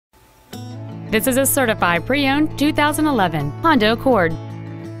This is a certified pre-owned 2011 Honda Accord.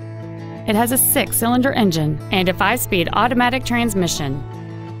 It has a 6-cylinder engine and a 5-speed automatic transmission.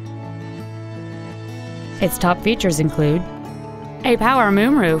 Its top features include a power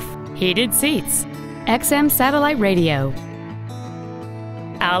moonroof, heated seats, XM satellite radio,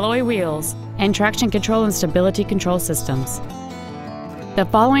 alloy wheels, and traction control and stability control systems. The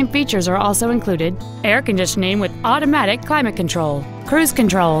following features are also included: air conditioning with automatic climate control, cruise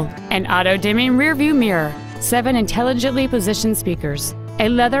control, an auto-dimming rearview mirror, 7 intelligently positioned speakers, a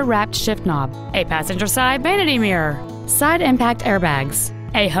leather-wrapped shift knob, a passenger side vanity mirror, side impact airbags,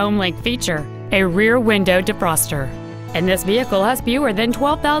 a home link feature, a rear window defroster, and this vehicle has fewer than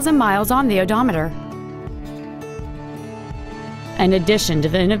 12,000 miles on the odometer. In addition to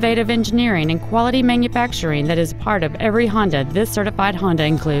the innovative engineering and quality manufacturing that is part of every Honda, this certified Honda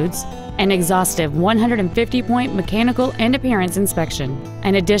includes an exhaustive 150-point mechanical and appearance inspection,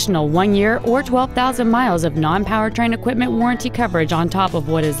 an additional 1 year or 12,000 miles of non-powertrain equipment warranty coverage on top of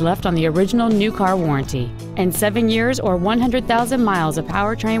what is left on the original new car warranty, and 7 years or 100,000 miles of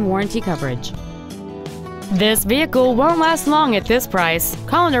powertrain warranty coverage. This vehicle won't last long at this price.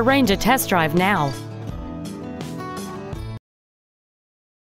 Call and arrange a test drive now.